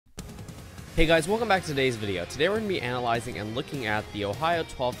Hey guys, welcome back to today's video. Today we're going to be analyzing and looking at the Ohio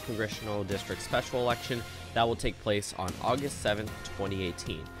 12th Congressional District special election that will take place on August 7th,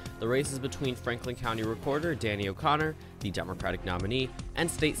 2018. The race is between Franklin County Recorder Danny O'Connor, the Democratic nominee, and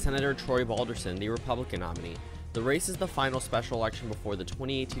State Senator Troy Balderson, the Republican nominee. The race is the final special election before the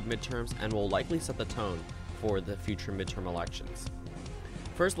 2018 midterms and will likely set the tone for the future midterm elections.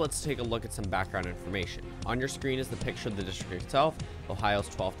 First, let's take a look at some background information. On your screen is the picture of the district itself, Ohio's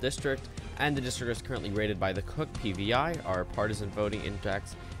 12th district, and the district is currently rated by the Cook PVI, our partisan voting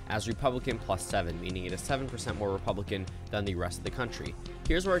index, as Republican plus 7, meaning it is 7% more Republican than the rest of the country.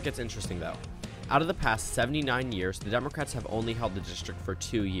 Here's where it gets interesting though. Out of the past 79 years, the Democrats have only held the district for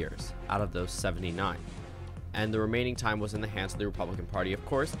 2 years out of those 79. And the remaining time was in the hands of the Republican Party, of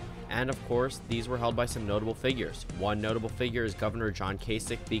course, and of course, these were held by some notable figures. One notable figure is Governor John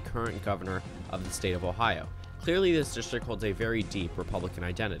Kasich, the current governor of the state of Ohio. Clearly, this district holds a very deep Republican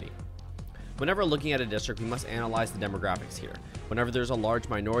identity. Whenever looking at a district, we must analyze the demographics here. Whenever there's a large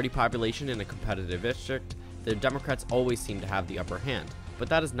minority population in a competitive district, the Democrats always seem to have the upper hand, but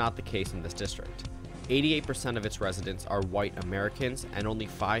that is not the case in this district. 88% of its residents are white Americans, and only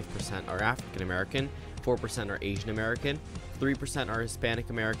 5% are African American, 4% are Asian American, 3% are Hispanic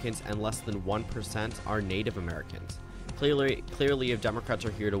Americans, and less than 1% are Native Americans. Clearly, if Democrats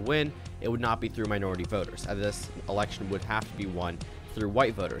are here to win, it would not be through minority voters, as this election would have to be won through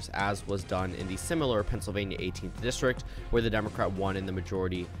white voters, as was done in the similar Pennsylvania 18th district, where the Democrat won in the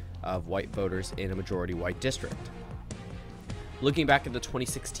majority of white voters in a majority white district. Looking back at the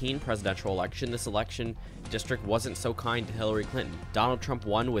 2016 presidential election, this election district wasn't so kind to Hillary Clinton. Donald Trump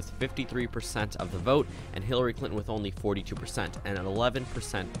won with 53% of the vote, and Hillary Clinton with only 42%, and an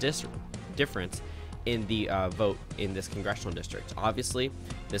 11% difference in the vote in this congressional district. Obviously,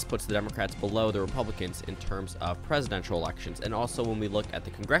 this puts the Democrats below the Republicans in terms of presidential elections. And also, when we look at the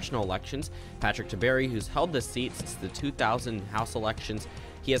congressional elections, Patrick Tabarry, who's held this seat since the 2000 House elections,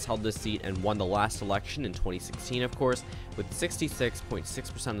 he has held this seat and won the last election in 2016, of course, with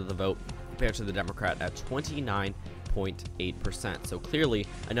 66.6% of the vote compared to the Democrat at 29.8%. So clearly,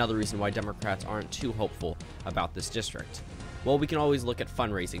 another reason why Democrats aren't too hopeful about this district. Well, we can always look at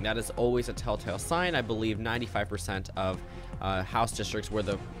fundraising. That is always a telltale sign. I believe 95% of House districts where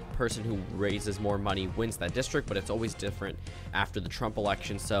the person who raises more money wins that district, but it's always different after the Trump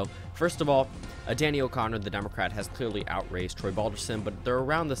election. So first of all, Danny O'Connor, the Democrat, has clearly outraised Troy Balderson, but they're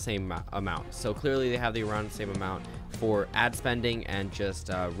around the same amount. So clearly they have around the same amount for ad spending and just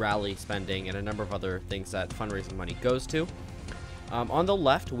rally spending and a number of other things that fundraising money goes to. On the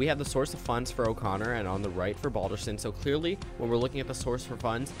left, we have the source of funds for O'Connor, and on the right for Balderson. So clearly, when we're looking at the source for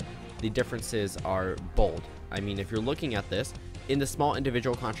funds, the differences are bold. I mean, if you're looking at this, in the small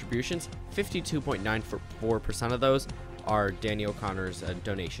individual contributions, 52.94% of those are Danny O'Connor's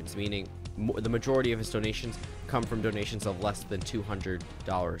donations, meaning the majority of his donations come from donations of less than $200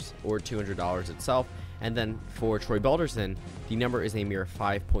 or $200 itself. And then for Troy Balderson, the number is a mere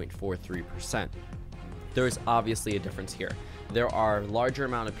 5.43%. There is obviously a difference here. There are larger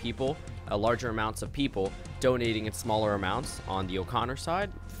amounts of people donating in smaller amounts on the O'Connor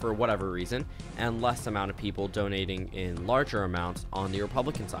side for whatever reason, and less amount of people donating in larger amounts on the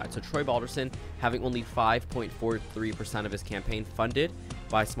Republican side. So Troy Balderson having only 5.43% of his campaign funded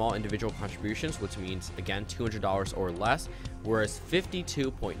by small individual contributions, which means again $200 or less, whereas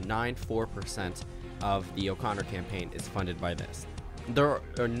 52.94% of the O'Connor campaign is funded by this. They're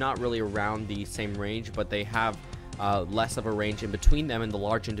not really around the same range, but they have less of a range in between them and the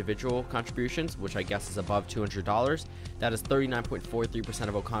large individual contributions, which I guess is above $200. That is 39.43%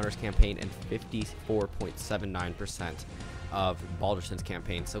 of O'Connor's campaign and 54.79% of Balderson's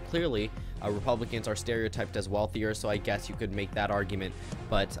campaign. So clearly, Republicans are stereotyped as wealthier, so I guess you could make that argument.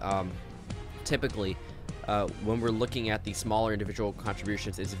 But typically, when we're looking at the smaller individual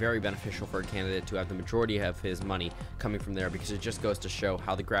contributions, it's very beneficial for a candidate to have the majority of his money coming from there, because it just goes to show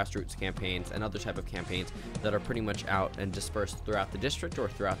how the grassroots campaigns and other type of campaigns that are pretty much out and dispersed throughout the district or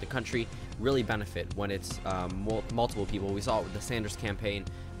throughout the country really benefit when it's multiple people. We saw it with the Sanders campaign.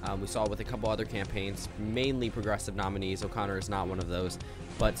 We saw it with a couple other campaigns, mainly progressive nominees. O'Connor is not one of those,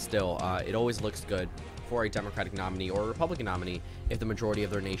 but still, it always looks good for a Democratic nominee or a Republican nominee if the majority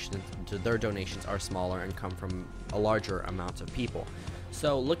of their donations are smaller and come from a larger amount of people.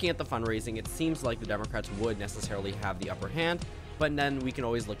 So looking at the fundraising, it seems like the Democrats would necessarily have the upper hand, but then we can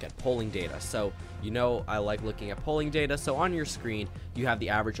always look at polling data. So I like looking at polling data. So on your screen, you have the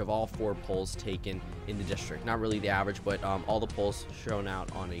average of all 4 polls taken in the district. Not really the average, but all the polls shown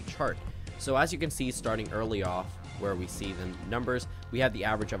out on a chart. So as you can see, starting early off, where we see the numbers, we have the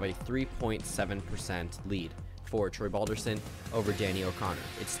average of a 3.7% lead for Troy Balderson over Danny O'Connor.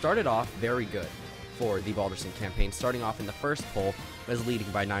 It started off very good for the Balderson campaign, starting off in the first poll as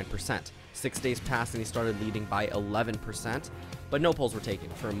leading by 9%. 6 days passed and he started leading by 11%, but no polls were taken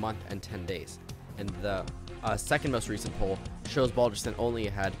for a month and 10 days. And the second most recent poll shows Balderson only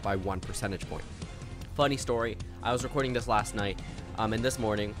ahead by 1 percentage point. Funny story, I was recording this last night, and this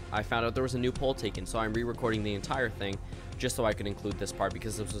morning I found out there was a new poll taken, so I'm re-recording the entire thing just so I could include this part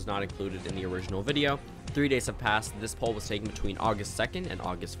because this was not included in the original video. 3 days have passed. This poll was taken between August 2nd and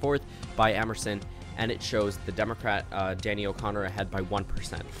August 4th by Emerson, and it shows the Democrat Danny O'Connor ahead by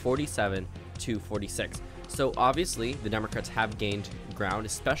 1%, 47 to 46. So obviously the Democrats have gained ground,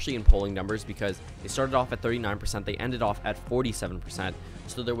 especially in polling numbers, because they started off at 39%, they ended off at 47%.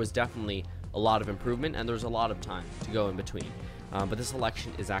 So there was definitely a lot of improvement, and there's a lot of time to go in between. But this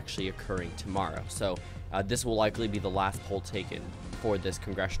election is actually occurring tomorrow, so this will likely be the last poll taken for this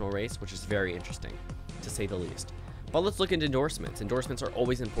congressional race, which is very interesting, to say the least. But let's look into endorsements. Endorsements are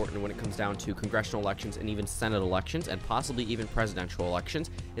always important when it comes down to congressional elections and even Senate elections, and possibly even presidential elections,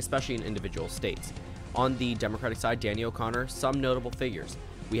 especially in individual states. On the Democratic side, Danny O'Connor, some notable figures.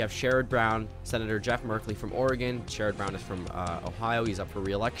 We have Sherrod Brown, Senator Jeff Merkley from Oregon. Sherrod Brown is from Ohio. He's up for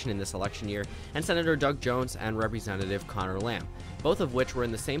re-election in this election year. And Senator Doug Jones and Representative Connor Lamb, both of which were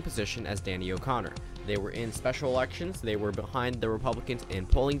in the same position as Danny O'Connor. They were in special elections. They were behind the Republicans in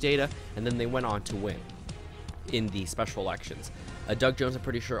polling data, and then they went on to win in the special elections. Doug Jones, I'm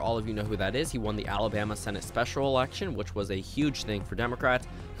pretty sure all of you know who that is. He won the Alabama Senate special election, which was a huge thing for Democrats.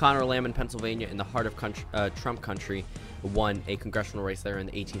 Connor Lamb in Pennsylvania, in the heart of Trump country, won a congressional race there in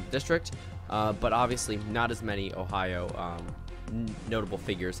the 18th district, but obviously not as many Ohio notable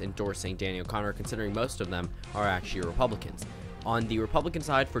figures endorsing Danny O'Connor, considering most of them are actually Republicans. On the Republican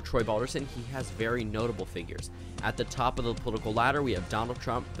side, for Troy Balderson, he has very notable figures. At the top of the political ladder, we have Donald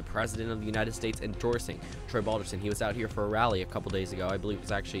Trump, the President of the United States, endorsing Troy Balderson. He was out here for a rally a couple days ago. I believe it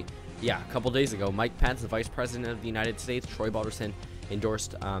was actually, a couple days ago. Mike Pence, the Vice President of the United States, Troy Balderson,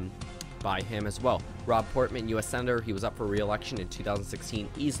 endorsed by him as well. Rob Portman, U.S. Senator, he was up for re-election in 2016,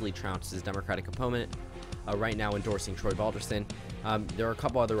 easily trounced his Democratic opponent. Right now endorsing Troy Balderson. There are a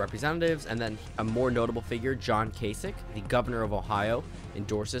couple other representatives, and then a more notable figure, John Kasich, the governor of Ohio,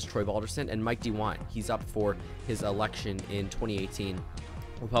 endorses Troy Balderson, and Mike DeWine. He's up for his election in 2018,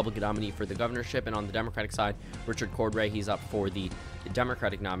 Republican nominee for the governorship. And on the Democratic side, Richard Cordray, he's up for the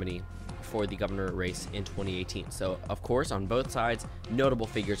Democratic nominee for the governor race in 2018. So, of course, on both sides, notable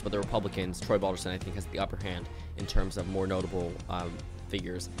figures, but the Republicans, Troy Balderson, I think, has the upper hand in terms of more notable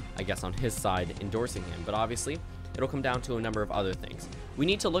figures, I guess, on his side endorsing him. But obviously, it'll come down to a number of other things. We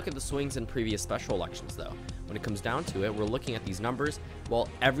need to look at the swings in previous special elections, though. When it comes down to it, we're looking at these numbers. Well,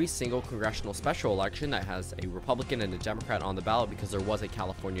 every single congressional special election that has a Republican and a Democrat on the ballot, because there was a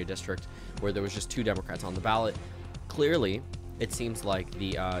California district where there was just 2 Democrats on the ballot, clearly, it seems like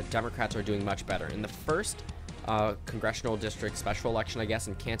the Democrats are doing much better. In the first congressional district special election, I guess,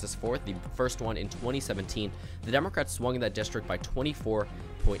 in Kansas 4th, the first one in 2017, the Democrats swung in that district by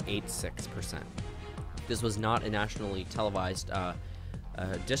 24.86%. This was not a nationally televised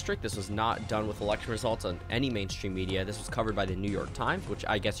district. This was not done with election results on any mainstream media. This was covered by the New York Times, which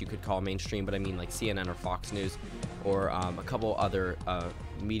I guess you could call mainstream, but I mean like CNN or Fox News or a couple other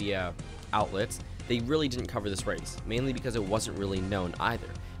media outlets. They really didn't cover this race, mainly because it wasn't really known either.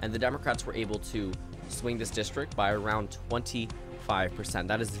 And the Democrats were able to swing this district by around 25%.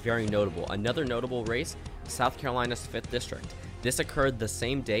 That is very notable. Another notable race, South Carolina's 5th district. This occurred the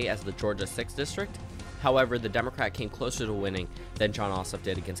same day as the Georgia 6th district. However, the Democrat came closer to winning than John Ossoff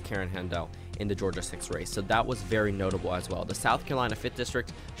did against Karen Handel in the Georgia 6th race. So that was very notable as well. The South Carolina 5th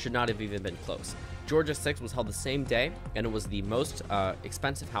district should not have even been close. Georgia 6th was held the same day, and it was the most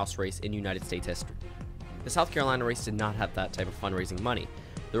expensive House race in United States history. The South Carolina race did not have that type of fundraising money.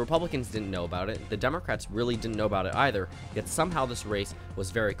 The Republicans didn't know about it. The Democrats really didn't know about it either, yet somehow this race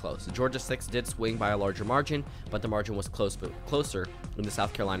was very close. The Georgia 6 did swing by a larger margin, but the margin was closer in the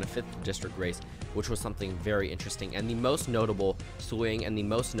South Carolina 5th district race, which was something very interesting. And the most notable swing and the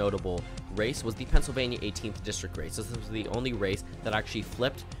most notable race was the Pennsylvania 18th district race. This was the only race that actually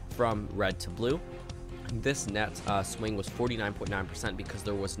flipped from red to blue. This net swing was 49.9% because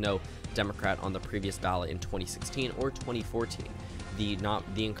there was no Democrat on the previous ballot in 2016 or 2014.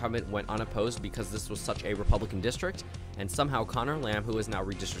 The incumbent went unopposed because this was such a Republican district, and somehow Connor Lamb, who is now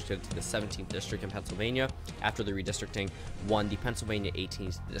redistricted to the 17th district in Pennsylvania after the redistricting, won the Pennsylvania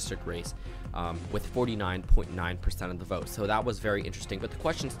 18th district race with 49.9% of the vote. So that was very interesting, but the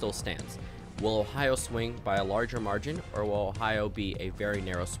question still stands. Will Ohio swing by a larger margin, or will Ohio be a very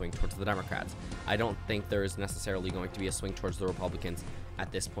narrow swing towards the Democrats? I don't think there is necessarily going to be a swing towards the Republicans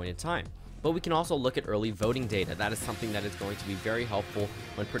at this point in time. But we can also look at early voting data. That is something that is going to be very helpful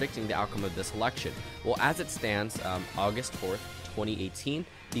when predicting the outcome of this election. Well, as it stands, August 4th, 2018,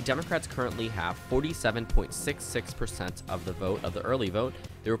 the Democrats currently have 47.66% of the vote, of the early vote.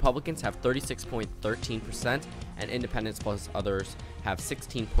 The Republicans have 36.13%, and independents plus others have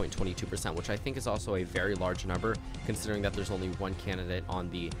 16.22%, which I think is also a very large number, considering that there's only one candidate on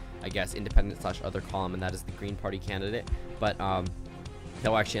the, I guess, independent/other column, and that is the Green Party candidate. But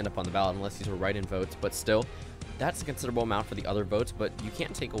he'll actually end up on the ballot unless these were write-in votes. But still, that's a considerable amount for the other votes. But you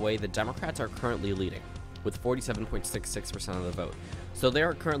can't take away the Democrats are currently leading with 47.66% of the vote. So they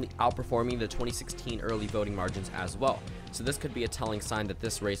are currently outperforming the 2016 early voting margins as well. So this could be a telling sign that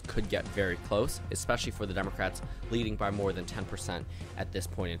this race could get very close, especially for the Democrats leading by more than 10% at this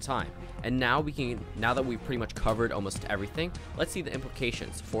point in time. And now that we've pretty much covered almost everything, let's see the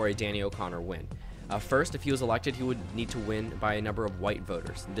implications for a Danny O'Connor win. First, if he was elected, he would need to win by a number of white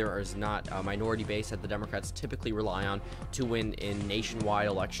voters. There is not a minority base that the Democrats typically rely on to win in nationwide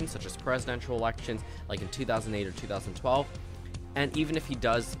elections, such as presidential elections, like in 2008 or 2012. And even if he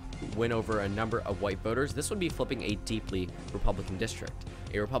does win over a number of white voters, this would be flipping a deeply Republican district.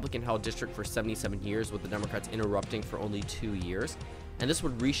 A Republican-held district for 77 years, with the Democrats interrupting for only 2 years. And this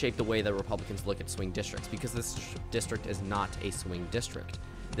would reshape the way that Republicans look at swing districts, because this district is not a swing district.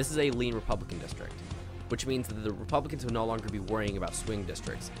 This is a lean Republican district, which means that the Republicans would no longer be worrying about swing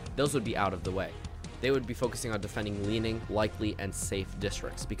districts. Those would be out of the way. They would be focusing on defending leaning, likely, and safe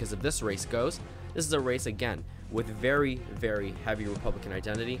districts, because if this race goes, this is a race, again, with very, very heavy Republican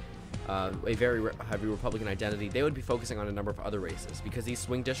identity. They would be focusing on a number of other races, because these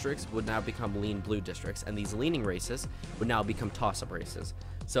swing districts would now become lean blue districts, and these leaning races would now become toss-up races.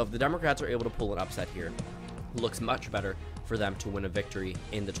 So if the Democrats are able to pull an upset here, it looks much better for them to win a victory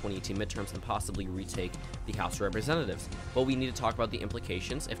in the 2018 midterms and possibly retake the House of Representatives. But we need to talk about the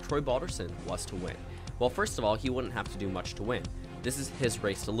implications if Troy Balderson was to win. Well, first of all, he wouldn't have to do much to win. This is his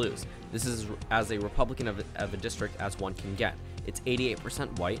race to lose. This is as a Republican of a district as one can get. It's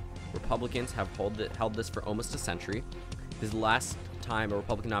 88% white. Republicans have held this for almost a century. The last time a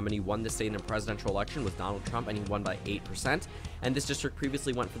Republican nominee won the state in a presidential election was Donald Trump, and he won by 8%. And this district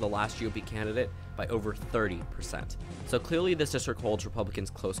previously went for the last GOP candidate by over 30%. So clearly this district holds Republicans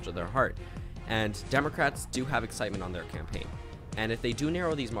close to their heart. And Democrats do have excitement on their campaign. And if they do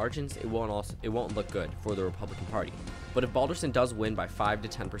narrow these margins, it won't look good for the Republican Party. But if Balderson does win by 5 to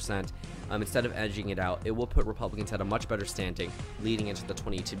 10%, instead of edging it out, it will put Republicans at a much better standing leading into the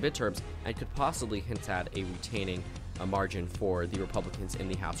 2018 midterms, and could possibly hint at a retaining margin for the Republicans in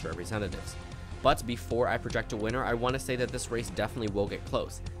the House of Representatives. But before I project a winner, I want to say that this race definitely will get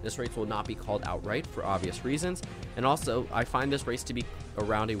close. This race will not be called outright for obvious reasons, and also I find this race to be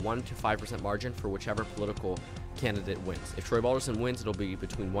around a 1 to 5% margin for whichever political candidate wins. If Troy Balderson wins, it'll be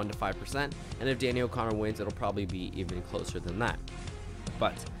between 1 to 5%, and if Danny O'Connor wins, it'll probably be even closer than that.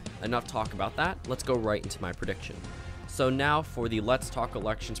 But enough talk about that, let's go right into my prediction. So now for the Let's Talk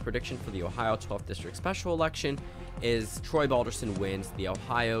Elections prediction for the Ohio 12th District Special Election is Troy Balderson wins the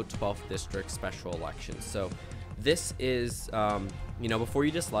Ohio 12th District Special Election. So this is, before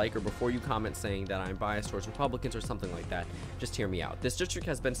you dislike or before you comment saying that I'm biased towards Republicans or something like that, just hear me out. This district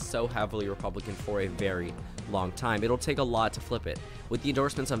has been so heavily Republican for a very long time. It'll take a lot to flip it. With the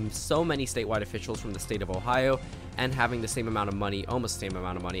endorsements of so many statewide officials from the state of Ohio and having the same amount of money, almost the same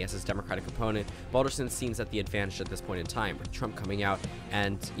amount of money as his Democratic opponent, Balderson seems at the advantage at this point in time. With Trump coming out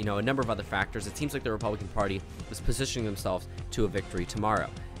and, a number of other factors, it seems like the Republican Party is positioning themselves to a victory tomorrow.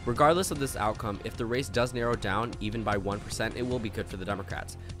 Regardless of this outcome, if the race does narrow down even by 1%, it will be good for the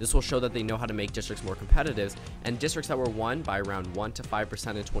Democrats. This will show that they know how to make districts more competitive, and districts that were won by around 1 to 5%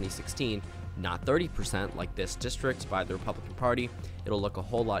 in 2016, not 30% like this district by the Republican Party, it'll look a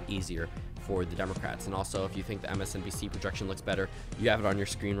whole lot easier for the Democrats. And also, if you think the MSNBC projection looks better, you have it on your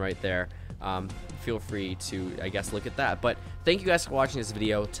screen right there. Feel free to, look at that. But thank you guys for watching this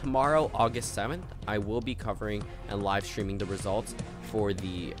video. Tomorrow, August 7th, I will be covering and live streaming the results for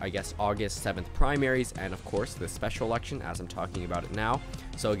the, August 7th primaries and, of course, the special election as I'm talking about it now.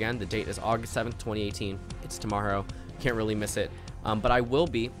 So again, the date is August 7th, 2018. It's tomorrow. Can't really miss it. But I will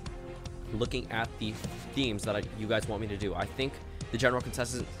be looking at the themes that you guys want me to do. I think the general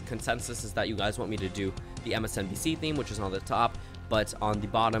consensus is that you guys want me to do the MSNBC theme, which is on the top, but on the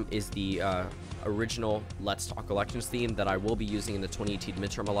bottom is the original Let's Talk Elections theme that I will be using in the 2018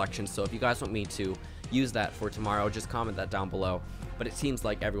 midterm elections. So if you guys want me to use that for tomorrow, just comment that down below. But it seems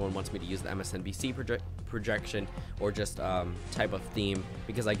like everyone wants me to use the MSNBC projection or just type of theme,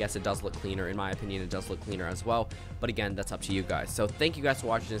 because I guess it does look cleaner. In my opinion, it does look cleaner as well. But again, that's up to you guys. So thank you guys for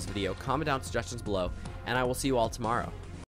watching this video. Comment down suggestions below, and I will see you all tomorrow.